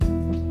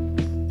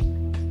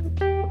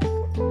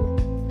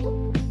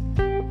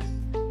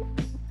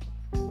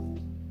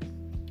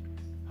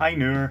Hi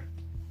Nur,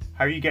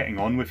 how are you getting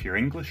on with your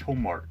English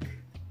homework?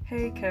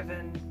 Hey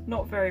Kevin,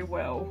 not very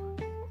well.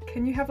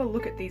 Can you have a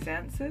look at these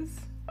answers?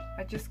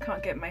 I just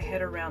can't get my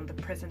head around the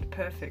present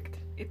perfect.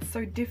 It's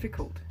so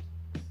difficult.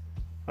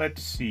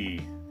 Let's see.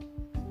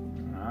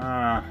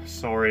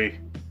 Sorry.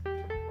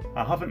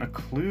 I haven't a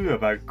clue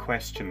about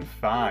question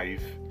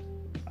 5,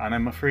 and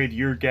I'm afraid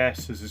your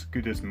guess is as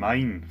good as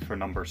mine for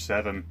number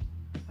 7.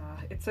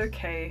 It's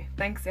okay.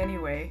 Thanks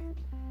anyway.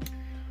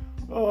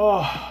 Oh,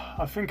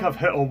 I think I've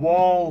hit a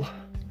wall.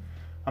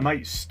 I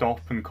might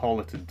stop and call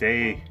it a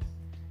day.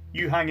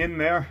 You hang in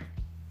there.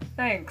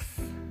 Thanks.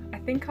 I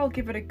think I'll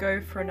give it a go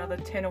for another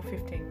 10 or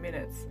 15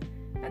 minutes,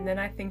 and then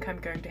I think I'm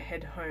going to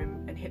head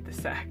home and hit the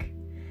sack.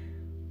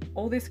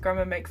 All this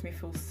grammar makes me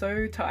feel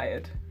so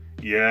tired.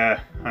 Yeah,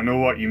 I know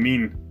what you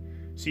mean.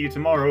 See you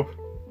tomorrow.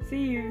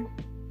 See you.